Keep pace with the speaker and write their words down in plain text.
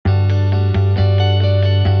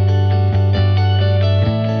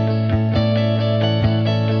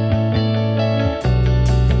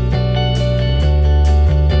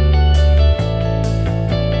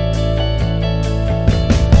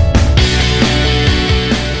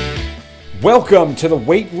Welcome to the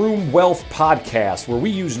Weight Room Wealth Podcast, where we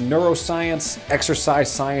use neuroscience,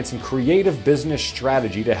 exercise science, and creative business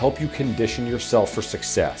strategy to help you condition yourself for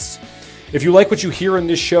success. If you like what you hear in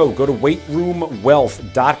this show, go to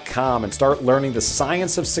weightroomwealth.com and start learning the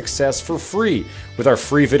science of success for free with our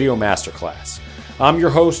free video masterclass. I'm your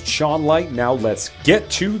host, Sean Light. Now let's get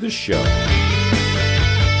to the show.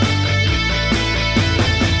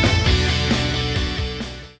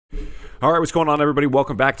 All right, what's going on, everybody?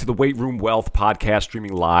 Welcome back to the Weight Room Wealth Podcast,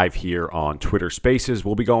 streaming live here on Twitter Spaces.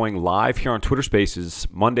 We'll be going live here on Twitter Spaces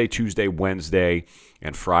Monday, Tuesday, Wednesday,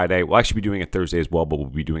 and Friday. We'll actually be doing it Thursday as well, but we'll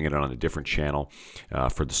be doing it on a different channel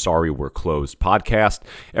for the Sorry We're Closed podcast.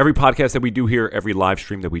 Every podcast that we do here, every live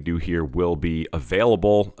stream that we do here will be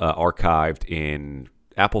available, archived in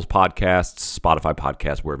Apple's podcasts, Spotify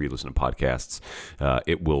podcasts, wherever you listen to podcasts.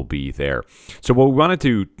 It will be there. So what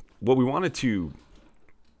we wanted to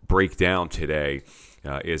break down today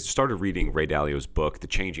is started reading Ray Dalio's book, The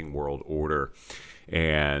Changing World Order.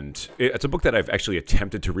 And it's a book that I've actually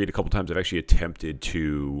attempted to read a couple times. I've actually attempted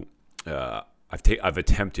to I've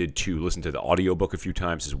attempted to listen to the audiobook a few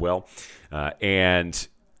times as well. And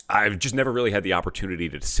I've just never really had the opportunity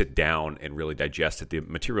to sit down and really digest it. The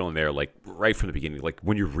material in there, like right from the beginning, like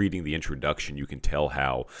when you're reading the introduction, you can tell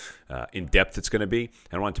how in-depth it's going to be.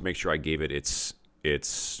 And I wanted to make sure I gave it its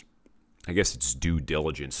due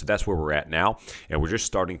diligence. So that's where we're at now, and we're just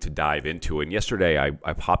starting to dive into it. And yesterday,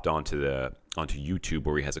 I popped onto YouTube,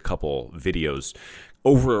 where he has a couple videos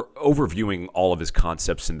overviewing all of his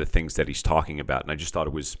concepts and the things that he's talking about. And I just thought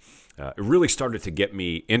it really started to get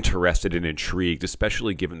me interested and intrigued,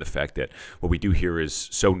 especially given the fact that what we do here is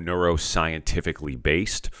so neuroscientifically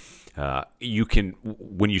based.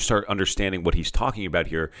 When you start understanding what he's talking about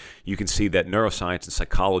here, you can see that neuroscience and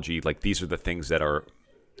psychology, like these are the things that are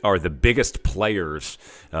the biggest players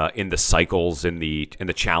in the cycles and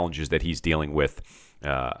the challenges that he's dealing with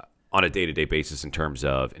on a day-to-day basis in terms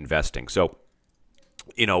of investing. So,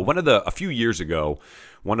 a few years ago,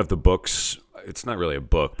 one of the books, it's not really a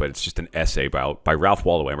book, but it's just an essay by Ralph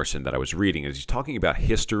Waldo Emerson that I was reading. He's talking about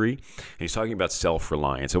history, and he's talking about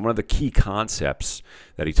self-reliance. And one of the key concepts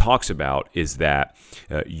that he talks about is that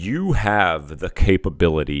you have the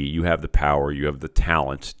capability, you have the power, you have the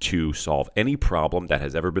talent to solve any problem that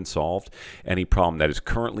has ever been solved, any problem that is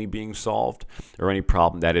currently being solved, or any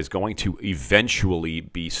problem that is going to eventually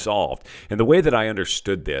be solved. And the way that I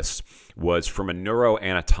understood this was from a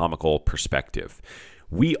neuroanatomical perspective.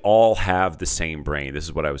 We all have the same brain. This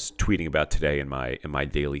is what I was tweeting about today in my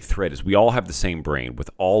daily thread, is we all have the same brain with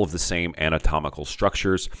all of the same anatomical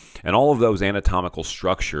structures, and all of those anatomical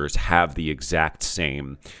structures have the exact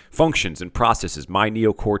same functions and processes. My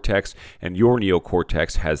neocortex and your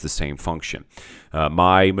neocortex has the same function.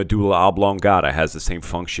 My medulla oblongata has the same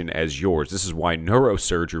function as yours. This is why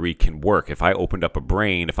neurosurgery can work. If I opened up a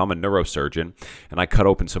brain, if I'm a neurosurgeon and I cut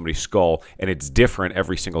open somebody's skull and it's different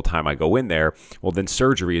every single time I go in there, well, then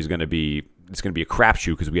surgery is going to be a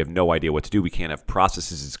crapshoot because we have no idea what to do. We can't have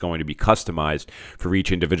processes. It's going to be customized for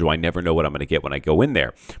each individual. I never know what I'm going to get when I go in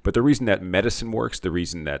there. But the reason that medicine works, the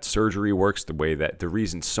reason that surgery works, the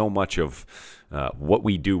reason so much of what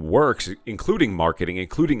we do works, including marketing,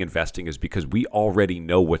 including investing, is because we already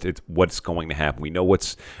know what's going to happen. We know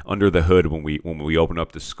what's under the hood when we open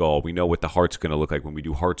up the skull. We know what the heart's going to look like when we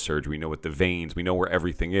do heart surgery. We know what the veins. We know where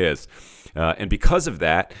everything is, and because of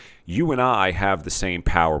that, you and I have the same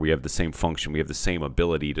power. We have the same function. We have the same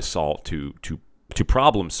ability to solve to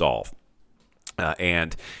problem solve,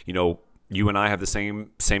 and you and I have the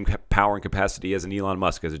same power and capacity as an Elon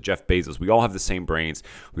Musk, as a Jeff Bezos. We all have the same brains.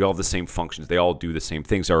 We all have the same functions. They all do the same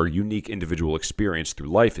things. Our unique individual experience through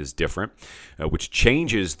life is different, which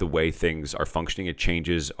changes the way things are functioning. It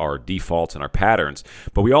changes our defaults and our patterns.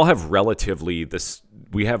 But we all have relatively this.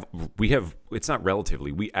 We have. It's not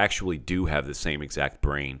relatively. We actually do have the same exact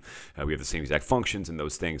brain. We have the same exact functions and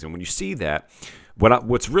those things. And when you see that,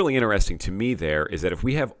 what's really interesting to me there is that if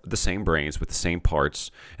we have the same brains with the same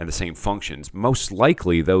parts and the same functions, most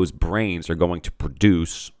likely those brains are going to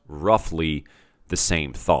produce roughly the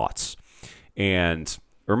same thoughts. And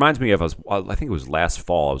it reminds me of, I think it was last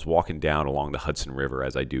fall, I was walking down along the Hudson River,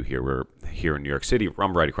 as I do here. We're here in New York City.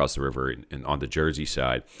 I'm right across the river and on the Jersey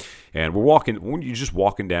side. And you're just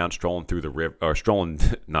walking down, strolling through the river, or strolling,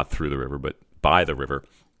 not through the river, but by the river.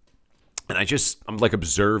 And I'm like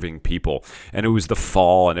observing people, and it was the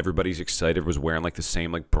fall, and everybody's excited. Everyone's wearing like the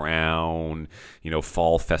same like brown,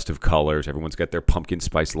 fall festive colors. Everyone's got their pumpkin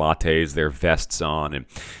spice lattes, their vests on,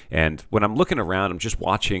 and when I'm looking around, I'm just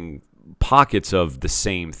watching pockets of the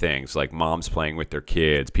same things, like moms playing with their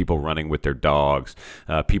kids, people running with their dogs,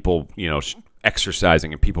 people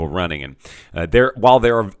exercising and people running. And while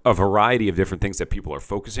there are a variety of different things that people are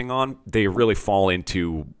focusing on, they really fall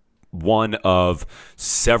into one of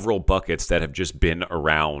several buckets that have just been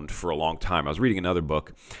around for a long time. I was reading another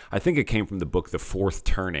book. I think it came from the book The Fourth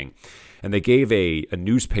Turning. And they gave a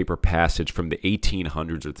newspaper passage from the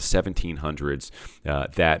 1800s or the 1700s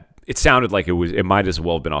that it sounded like it might as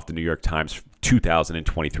well have been off the New York Times.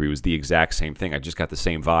 2023 was the exact same thing. I just got the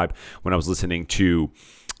same vibe when I was listening to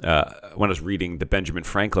when I was reading the Benjamin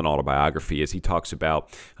Franklin autobiography, as he talks about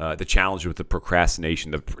the challenge with the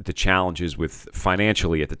procrastination, the challenges with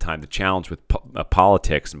financially at the time, the challenge with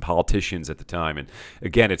politics and politicians at the time. And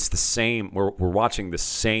again, it's the same. We're watching the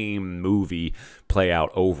same movie play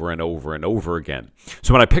out over and over and over again.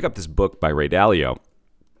 So when I pick up this book by Ray Dalio,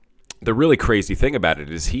 the really crazy thing about it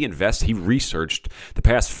is he researched the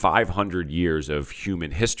past 500 years of human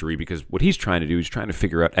history, because what he's trying to do is trying to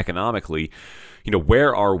figure out economically,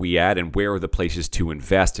 where are we at and where are the places to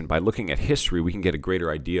invest. And by looking at history, we can get a greater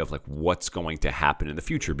idea of like what's going to happen in the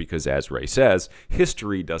future, because as Ray says,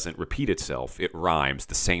 history doesn't repeat itself. It rhymes.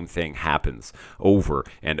 The same thing happens over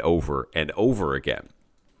and over and over again.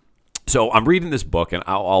 So I'm reading this book, and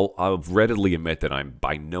I'll readily admit that I'm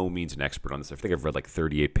by no means an expert on this. I think I've read like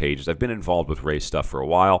 38 pages. I've been involved with Ray's stuff for a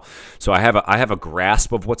while, so I have a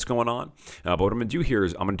grasp of what's going on. But what I'm going to do here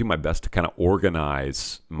is I'm going to do my best to kind of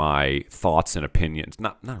organize my thoughts and opinions.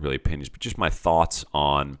 Not really opinions, but just my thoughts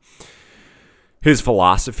on his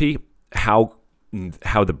philosophy, how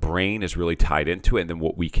the brain is really tied into it, and then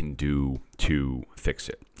what we can do to fix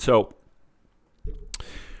it. So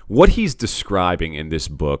what he's describing in this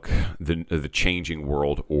book, the Changing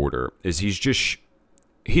World Order, is he's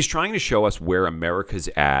trying to show us where America's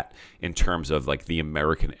at in terms of like the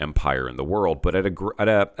American empire in the world, but at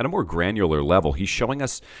a more granular level. He's showing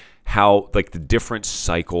us how like the different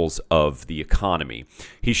cycles of the economy.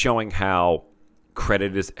 He's showing how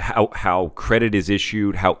credit is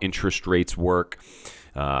issued, how interest rates work,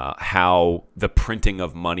 how the printing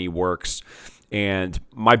of money works. And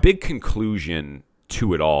my big conclusion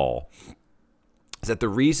to it all is that the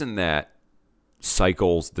reason that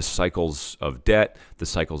the cycles of debt, the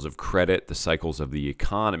cycles of credit, the cycles of the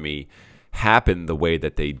economy happen the way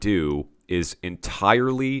that they do is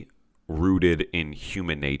entirely rooted in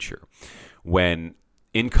human nature. When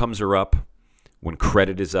incomes are up, when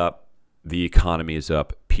credit is up, the economy is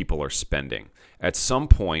up, people are spending. At some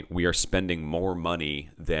point, we are spending more money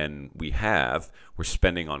than we have. We're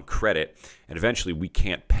spending on credit, and eventually we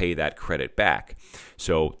can't pay that credit back.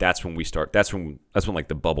 So that's when we start. That's when like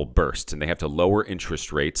the bubble bursts, and they have to lower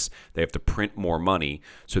interest rates. They have to print more money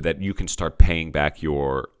so that you can start paying back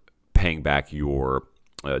your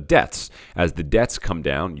debts. As the debts come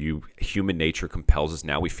down, human nature compels us.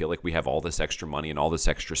 Now we feel like we have all this extra money and all this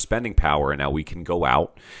extra spending power, and now we can go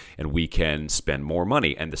out and we can spend more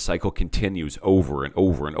money, and the cycle continues over and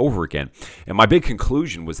over and over again. And my big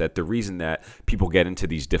conclusion was that the reason that people get into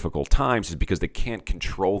these difficult times is because they can't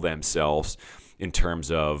control themselves in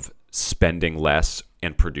terms of spending less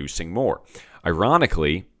and producing more.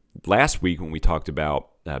 Ironically, last week when we talked about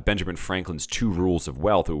Benjamin Franklin's 2 rules of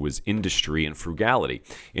wealth, it was industry and frugality.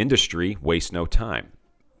 Industry, waste no time.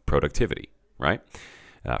 Productivity, right?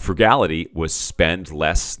 Frugality was spend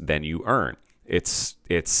less than you earn. It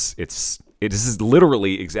is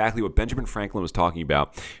literally exactly what Benjamin Franklin was talking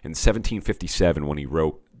about in 1757 when he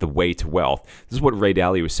wrote The Way to Wealth. This is what Ray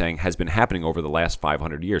Dalio was saying has been happening over the last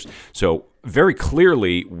 500 years. So very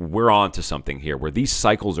clearly, we're on to something here where these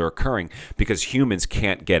cycles are occurring because humans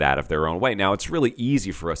can't get out of their own way. Now, it's really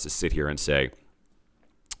easy for us to sit here and say,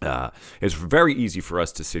 it's very easy for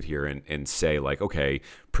us to sit here and say, like, okay,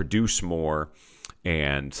 produce more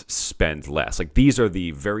and spend less. Like, these are the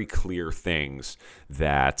very clear things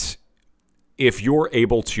that if you're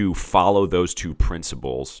able to follow those 2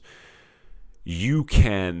 principles, you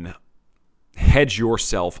can hedge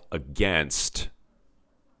yourself against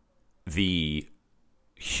the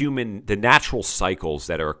natural cycles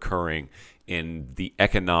that are occurring in the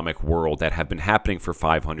economic world that have been happening for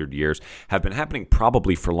 500 years, have been happening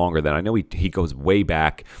probably for longer than. I know he goes way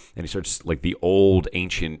back, and he starts like the old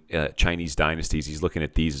ancient Chinese dynasties. He's looking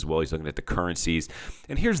at these as well. He's looking at the currencies.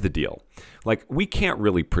 And here's the deal. Like, we can't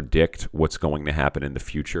really predict what's going to happen in the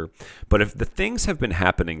future, but if the things have been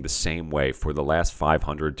happening the same way for the last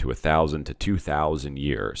 500 to 1,000 to 2,000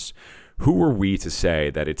 years, who are we to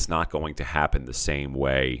say that it's not going to happen the same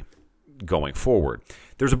way going forward?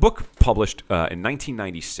 There's a book published in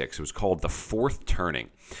 1996. It was called The Fourth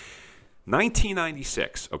Turning.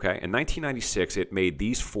 1996, okay? In 1996, it made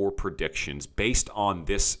these 4 predictions based on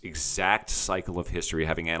this exact cycle of history,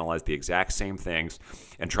 having analyzed the exact same things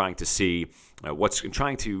and trying to see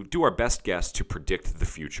trying to do our best guess to predict the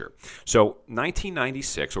future. So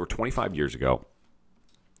 1996, over 25 years ago,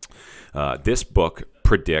 this book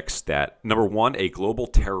predicts that, number one, a global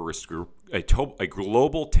terrorist group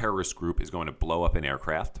is going to blow up an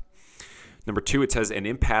aircraft. Number 2, it says an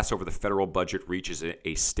impasse over the federal budget reaches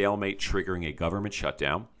a stalemate, triggering a government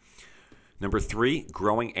shutdown. Number 3,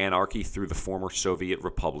 growing anarchy through the former Soviet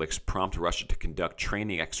republics prompt Russia to conduct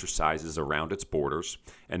training exercises around its borders.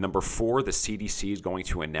 And number 4, the CDC is going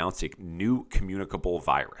to announce a new communicable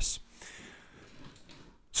virus.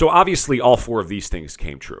 So obviously all 4 of these things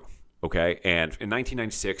came true, okay? And in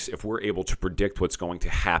 1996, if we're able to predict what's going to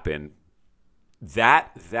happen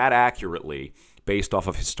that accurately, based off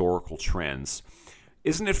of historical trends,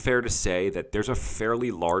 isn't it fair to say that there's a fairly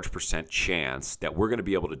large % chance that we're going to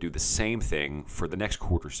be able to do the same thing for the next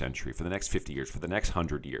quarter century, for the next 50 years, for the next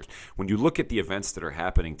 100 years? When you look at the events that are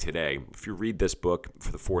happening today, if you read this book,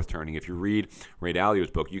 For the Fourth Turning, if you read Ray Dalio's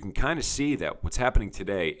book, you can kind of see that what's happening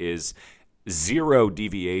today is zero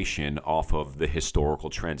deviation off of the historical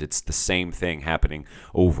trends. It's the same thing happening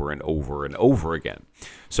over and over and over again.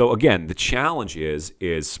 So again, the challenge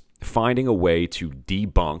is finding a way to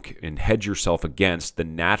debunk and hedge yourself against the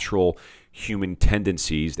natural human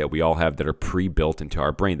tendencies that we all have that are pre-built into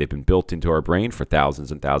our brain. They've been built into our brain for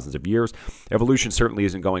thousands and thousands of years. Evolution certainly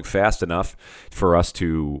isn't going fast enough for us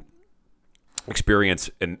to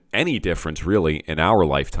experience any difference really in our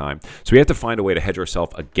lifetime. So we have to find a way to hedge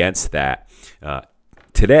ourselves against that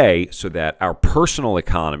today, so that our personal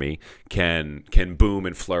economy can boom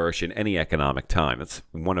and flourish in any economic time. That's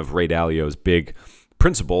one of Ray Dalio's big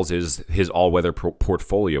principles, is his all-weather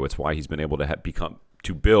portfolio. It's why he's been able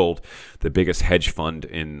to build the biggest hedge fund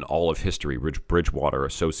in all of history, Bridgewater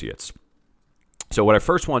Associates. So what I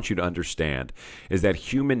first want you to understand is that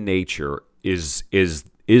human nature is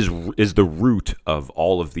the root of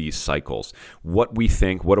all of these cycles. What we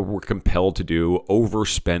think, what we're compelled to do,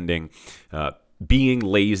 overspending, being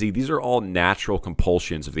lazy, these are all natural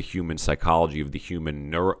compulsions of the human psychology, of the human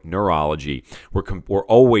neurology.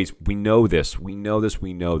 We know this. We know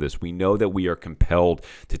that we are compelled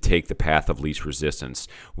to take the path of least resistance.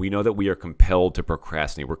 We know that we are compelled to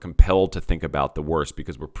procrastinate. We're compelled to think about the worst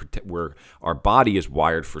because our body is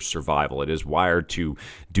wired for survival. It is wired to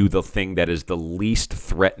do the thing that is the least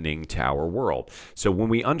threatening to our world. So when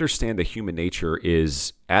we understand that human nature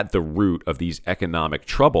is at the root of these economic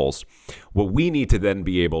troubles, what we need to then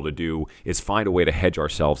be able to do is find a way to hedge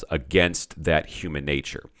ourselves against that human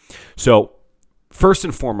nature. So first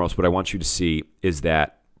and foremost, what I want you to see is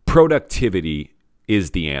that productivity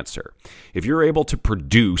is the answer. If you're able to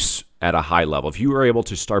produce at a high level, if you are able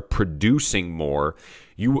to start producing more,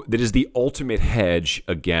 that is the ultimate hedge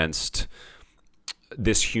against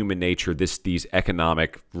this human nature, these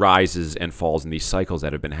economic rises and falls and these cycles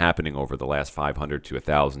that have been happening over the last 500 to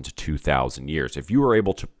 1,000 to 2,000 years. If you are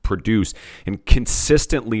able to produce and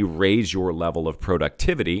consistently raise your level of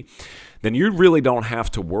productivity, then you really don't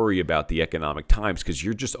have to worry about the economic times, because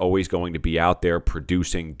you're just always going to be out there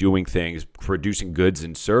producing, doing things, producing goods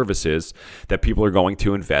and services that people are going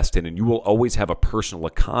to invest in, and you will always have a personal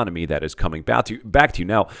economy that is coming back to you.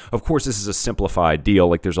 Now, of course, this is a simplified deal.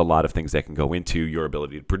 Like, there's a lot of things that can go into your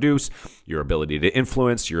ability to produce, your ability to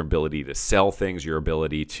influence, your ability to sell things, your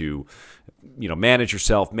ability to manage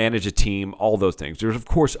yourself, manage a team, all those things. There's, of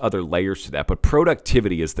course, other layers to that, but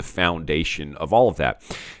productivity is the foundation of all of that.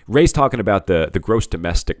 Ray's talking about the gross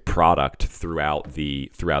domestic product throughout the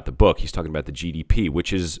book. He's talking about the GDP,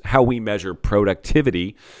 which is how we measure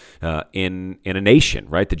productivity in a nation,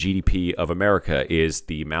 right? The GDP of America is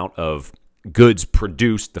the amount of goods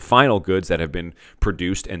produced, the final goods that have been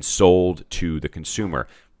produced and sold to the consumer.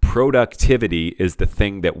 Productivity is the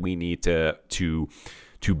thing that we need to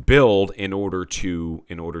build in order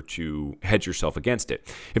to hedge yourself against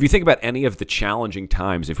it. If you think about any of the challenging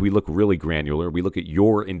times, if we look really granular, we look at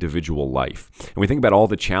your individual life, and we think about all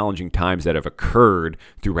the challenging times that have occurred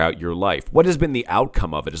throughout your life. What has been the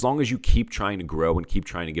outcome of it? As long as you keep trying to grow and keep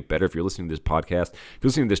trying to get better, if you're listening to this podcast, if you're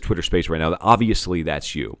listening to this Twitter space right now, obviously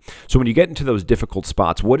that's you. So when you get into those difficult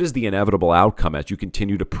spots, what is the inevitable outcome as you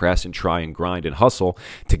continue to press and try and grind and hustle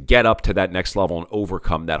to get up to that next level and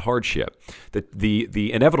overcome that hardship?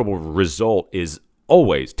 The inevitable result is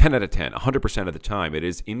always 10 out of 10, 100% of the time, it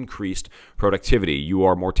is increased productivity. You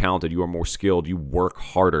are more talented, you are more skilled, you work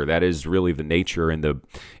harder. That is really the nature and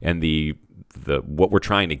the what we're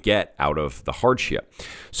trying to get out of the hardship.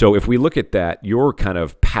 So if we look at that, your kind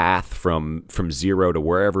of path from zero to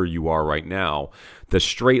wherever you are right now, the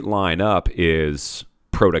straight line up is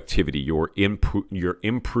productivity, your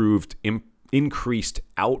increased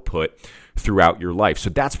output throughout your life. So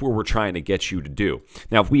that's where we're trying to get you to do.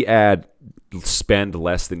 Now, if we add spend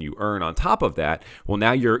less than you earn on top of that, well,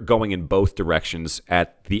 now you're going in both directions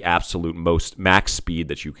at the absolute most max speed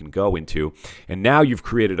that you can go into. And now you've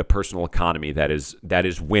created a personal economy that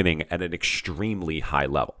is winning at an extremely high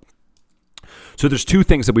level. So there's two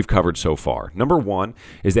things that we've covered so far. Number one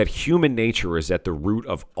is that human nature is at the root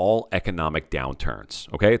of all economic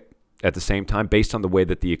downturns, okay? At the same time, based on the way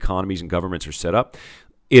that the economies and governments are set up,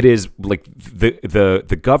 it is like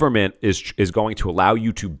the government is going to allow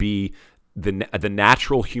you to be the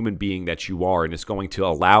natural human being that you are, and it's going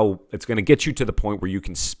to get you to the point where you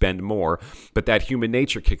can spend more, but that human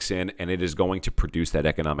nature kicks in, and it is going to produce that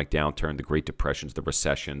economic downturn, the Great Depressions, the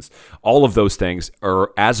recessions. All of those things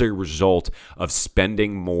are as a result of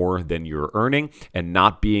spending more than you're earning and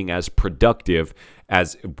not being as productive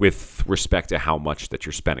as with respect to how much that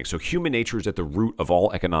you're spending. So human nature is at the root of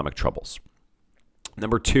all economic troubles.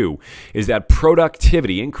 Number two is that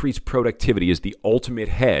increased productivity is the ultimate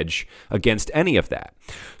hedge against any of that.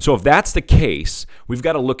 So if that's the case, we've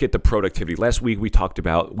got to look at the productivity. Last week we talked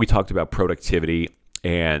about productivity,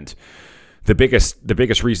 and the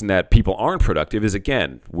biggest reason that people aren't productive is,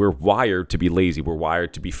 again, we're wired to be lazy. We're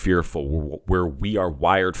wired to be fearful. We are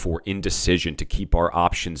wired for indecision, to keep our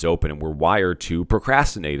options open, and we're wired to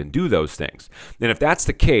procrastinate and do those things. And if that's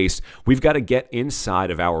the case, we've got to get inside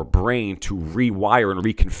of our brain to rewire and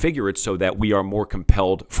reconfigure it so that we are more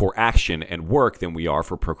compelled for action and work than we are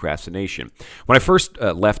for procrastination. When I first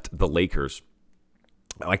left the Lakers,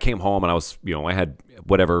 I came home and I had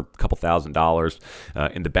a couple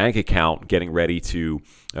 $1,000 in the bank account, getting ready to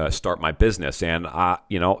start my business. And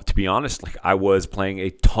to be honest, I was playing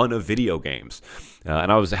a ton of video games,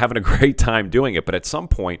 and I was having a great time doing it. But at some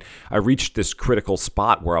point, I reached this critical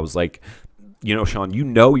spot where I was like, Sean,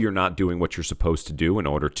 you're not doing what you're supposed to do in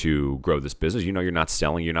order to grow this business. You're not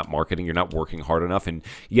selling, you're not marketing, you're not working hard enough. And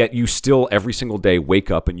yet you still every single day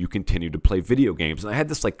wake up and you continue to play video games. And I had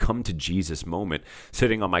this come to Jesus moment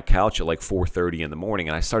sitting on my couch at 4:30 in the morning.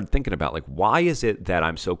 And I started thinking about why is it that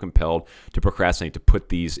I'm so compelled to procrastinate, to put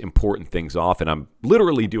these important things off? And I'm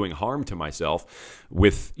literally doing harm to myself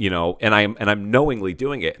with, and I'm knowingly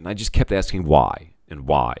doing it. And I just kept asking why and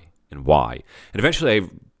why and why. And eventually I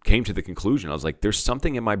came to the conclusion, I was like, there's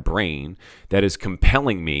something in my brain that is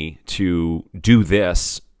compelling me to do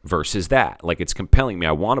this versus that. It's compelling me.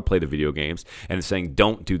 I want to play the video games, and it's saying,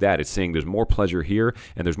 don't do that. It's saying there's more pleasure here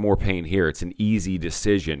and there's more pain here. It's an easy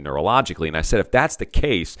decision neurologically. And I said, if that's the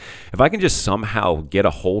case, if I can just somehow get a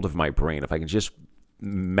hold of my brain, if I can just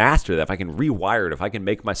master that, if I can rewire it, if I can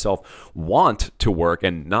make myself want to work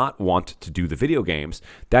and not want to do the video games,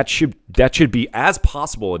 that should be as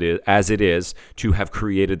possible as it is to have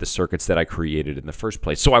created the circuits that I created in the first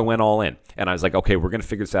place. So I went all in, and I was like, okay, we're going to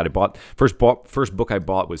figure this out. First book I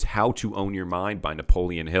bought was How to Own Your Mind by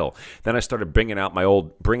Napoleon Hill. Then I started bringing out my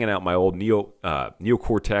old neocortex,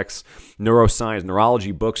 neuroscience,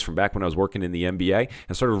 neurology books from back when I was working in the MBA,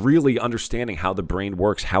 and started really understanding how the brain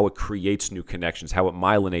works, how it creates new connections, how it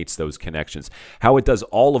myelinates those connections, how it does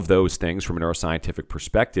all of those things from a neuroscientific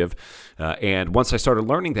perspective. And once I started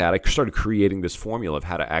learning that, I started creating this formula of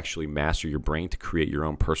how to actually master your brain to create your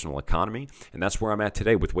own personal economy. And that's where I'm at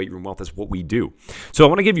today with Weight Room Wealth. That's what we do. So I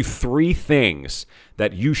want to give you 3 things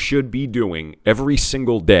that you should be doing every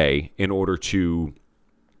single day in order to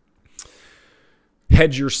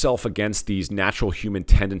hedge yourself against these natural human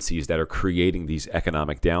tendencies that are creating these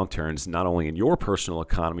economic downturns, not only in your personal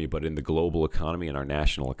economy, but in the global economy and our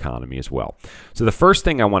national economy as well. So the first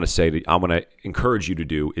thing I want to encourage you to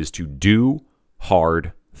do is to do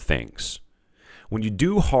hard things. When you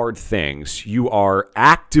do hard things, you are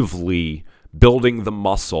actively building the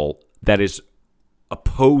muscle that is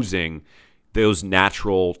opposing those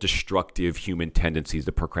natural destructive human tendencies,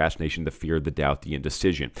 the procrastination, the fear, the doubt, the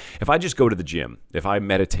indecision. If I just go to the gym, if I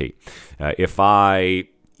meditate, if I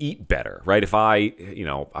eat better, right? If I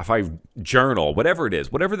journal, whatever it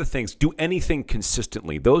is, whatever the things, do anything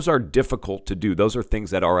consistently. Those are difficult to do. Those are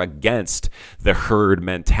things that are against the herd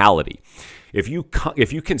mentality. If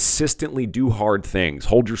you consistently do hard things,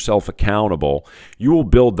 hold yourself accountable, you will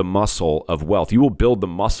build the muscle of wealth. You will build the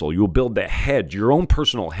muscle. You will build the hedge, your own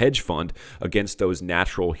personal hedge fund against those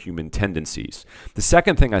natural human tendencies. The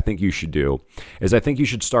second thing I think you should do is I think you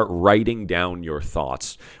should start writing down your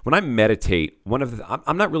thoughts. When I meditate,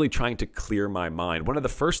 I'm not really trying to clear my mind. One of the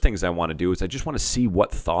first things I want to do is I just want to see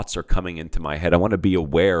what thoughts are coming into my head. I want to be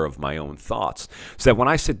aware of my own thoughts so that when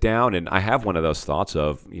I sit down and I have one of those thoughts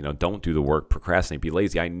of, don't do the work, procrastinate, be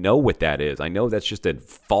lazy, I know what that is. I know that's just a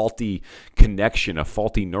faulty connection, a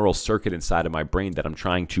faulty neural circuit inside of my brain that I'm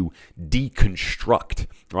trying to deconstruct,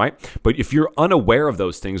 right? But if you're unaware of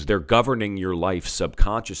those things, they're governing your life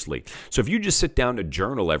subconsciously. So if you just sit down to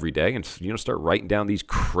journal every day and start writing down these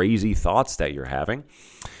crazy thoughts that you're having,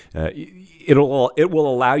 it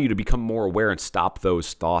will allow you to become more aware and stop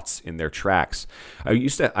those thoughts in their tracks.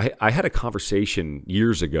 I had a conversation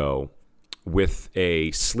years ago with a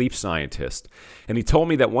sleep scientist, and he told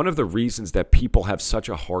me that one of the reasons that people have such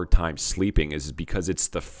a hard time sleeping is because it's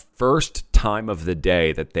the first time of the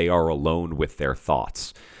day that they are alone with their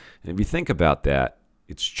thoughts. And if you think about that,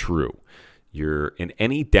 it's true. You're in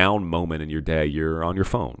any down moment in your day, you're on your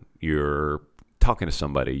phone, you're talking to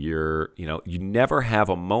somebody, you never have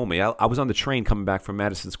a moment. I was on the train coming back from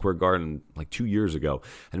Madison Square Garden like 2 years ago,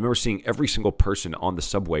 and I remember seeing every single person on the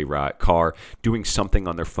subway car doing something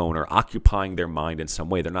on their phone or occupying their mind in some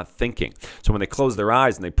way. They're not thinking. So when they close their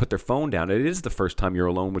eyes and they put their phone down, it is the first time you're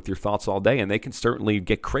alone with your thoughts all day, and they can certainly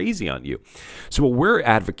get crazy on you. So what we're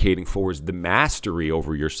advocating for is the mastery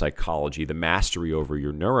over your psychology, the mastery over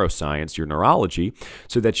your neuroscience, your neurology,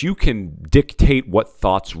 so that you can dictate what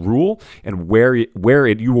thoughts rule and where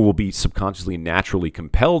you will be subconsciously and naturally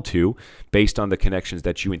compelled to based on the connections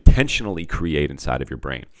that you intentionally create inside of your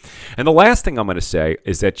brain. And the last thing I'm going to say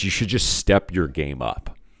is that you should just step your game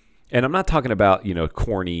up. And I'm not talking about,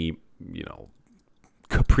 corny,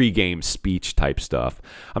 pre-game speech type stuff.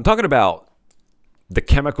 I'm talking about the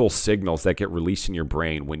chemical signals that get released in your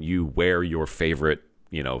brain when you wear your favorite,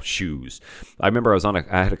 shoes. I remember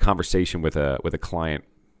I had a conversation with a client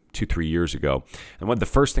 2-3 years ago, and the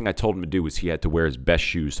first thing I told him to do was he had to wear his best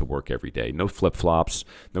shoes to work every day. No flip-flops,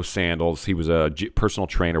 no sandals. He was a personal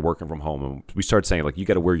trainer working from home, and we started saying, you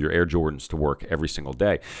got to wear your Air Jordans to work every single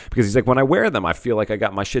day, because he's like, when I wear them, I feel like I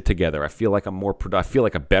got my shit together. I feel like I'm more productive. I feel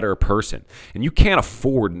like a better person, and you can't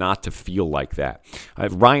afford not to feel like that. I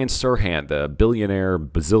have Ryan Serhant, the billionaire,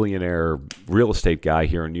 bazillionaire real estate guy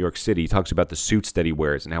here in New York City. He talks about the suits that he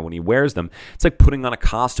wears and how when he wears them, it's like putting on a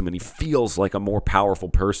costume, and he feels like a more powerful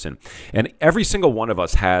person. And every single one of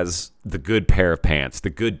us has the good pair of pants, the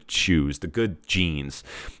good shoes, the good jeans,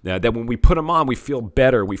 that when we put them on, we feel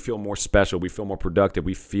better, we feel more special, we feel more productive,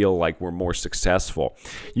 we feel like we're more successful.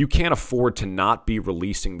 You can't afford to not be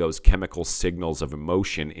releasing those chemical signals of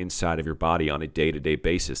emotion inside of your body on a day-to-day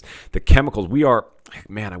basis. The chemicals,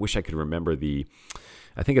 I wish I could remember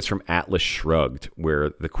I think it's from Atlas Shrugged, where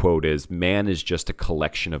the quote is, "Man is just a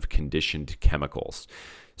collection of conditioned chemicals."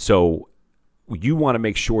 So you want to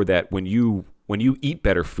make sure that when you eat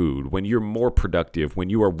better food, when you're more productive, when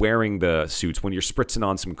you are wearing the suits, when you're spritzing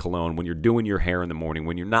on some cologne, when you're doing your hair in the morning,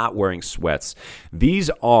 when you're not wearing sweats, these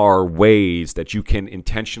are ways that you can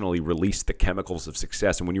intentionally release the chemicals of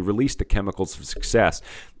success. And when you release the chemicals of success,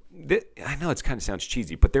 I know it kind of sounds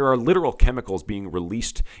cheesy, but there are literal chemicals being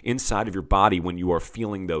released inside of your body when you are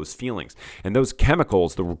feeling those feelings. And those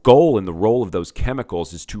chemicals, the goal and the role of those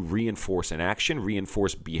chemicals is to reinforce an action,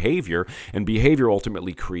 reinforce behavior, and behavior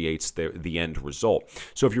ultimately creates the end result.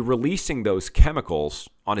 So if you're releasing those chemicals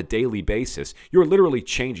on a daily basis, you're literally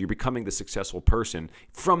changing. You're becoming the successful person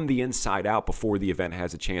from the inside out before the event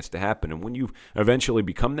has a chance to happen. And when you eventually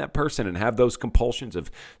become that person and have those compulsions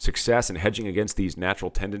of success and hedging against these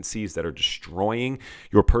natural tendencies that are destroying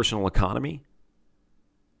your personal economy,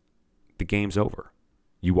 the game's over.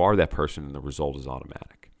 You are that person, and the result is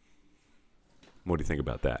automatic. What do you think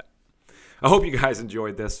about that? I hope you guys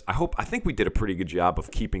enjoyed this. I think we did a pretty good job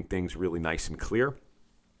of keeping things really nice and clear.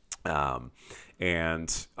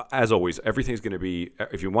 And as always, everything's going to be,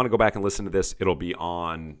 if you want to go back and listen to this, it'll be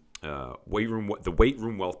on the Weight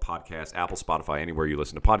Room Wealth podcast, Apple, Spotify, anywhere you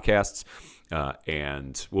listen to podcasts.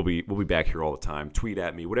 And we'll be back here all the time. Tweet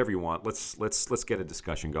at me, whatever you want. Let's get a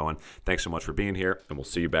discussion going. Thanks so much for being here, and we'll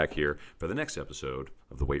see you back here for the next episode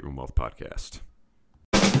of the Weight Room Wealth podcast.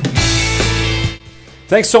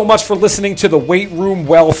 Thanks so much for listening to the Weight Room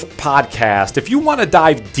Wealth podcast. If you want to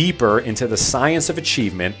dive deeper into the science of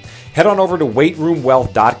achievement, head on over to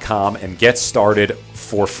weightroomwealth.com and get started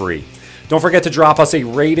for free. Don't forget to drop us a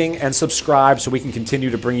rating and subscribe so we can continue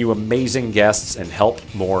to bring you amazing guests and help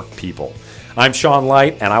more people. I'm Sean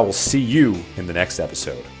Light, and I will see you in the next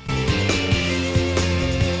episode.